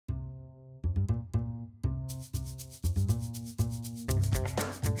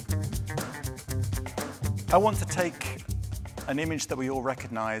I want to take an image that we all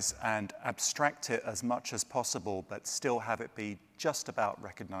recognize and abstract it as much as possible, but still have it be just about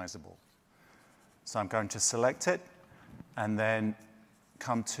recognizable. So I'm going to select it and then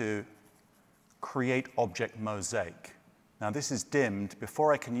come to Create Object Mosaic. Now this is dimmed.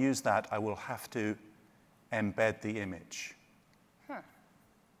 Before I can use that, I will have to embed the image.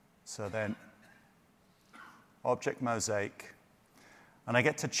 So then, Object Mosaic, and I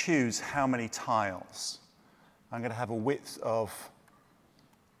get to choose how many tiles. I'm going to have a width of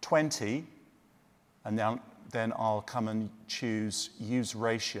 20, and then I'll come and choose Use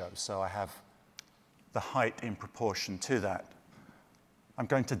Ratio, so I have the height in proportion to that. I'm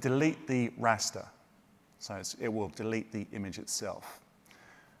going to delete the raster, so it will delete the image itself.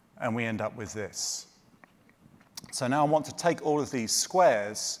 And we end up with this. So now I want to take all of these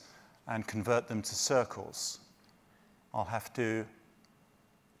squares and convert them to circles. I'll have to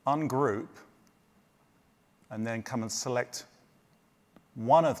ungroup and then come and select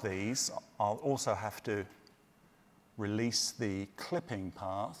one of these. I'll also have to release the clipping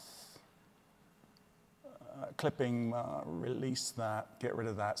path. Release that, get rid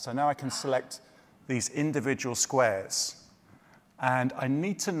of that. So now I can select these individual squares. And I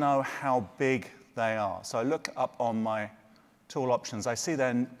need to know how big they are. So I look up on my tool options. I see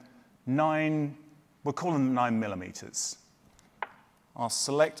they're 9, we'll call them 9 millimeters. I'll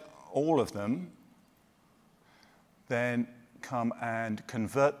select all of them, then come and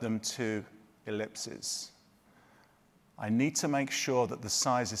convert them to ellipses. I need to make sure that the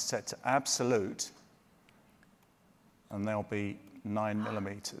size is set to absolute, and they'll be 9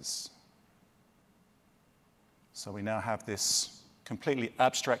 millimeters. So we now have this completely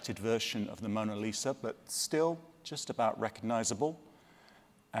abstracted version of the Mona Lisa, but still just about recognizable.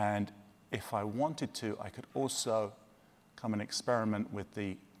 And if I wanted to, I could also come and experiment with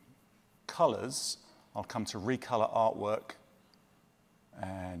the colors. I'll come to Recolor Artwork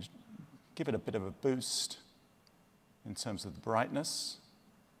and give it a bit of a boost in terms of the brightness.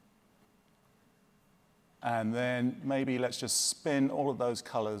 And then maybe let's just spin all of those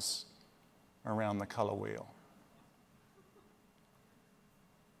colors around the color wheel.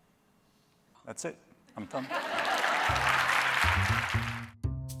 That's it. I'm done.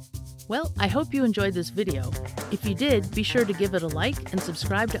 Well, I hope you enjoyed this video. If you did, be sure to give it a like and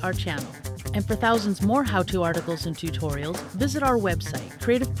subscribe to our channel. And for thousands more how-to articles and tutorials, visit our website,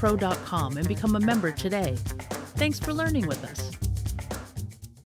 creativepro.com, and become a member today. Thanks for learning with us.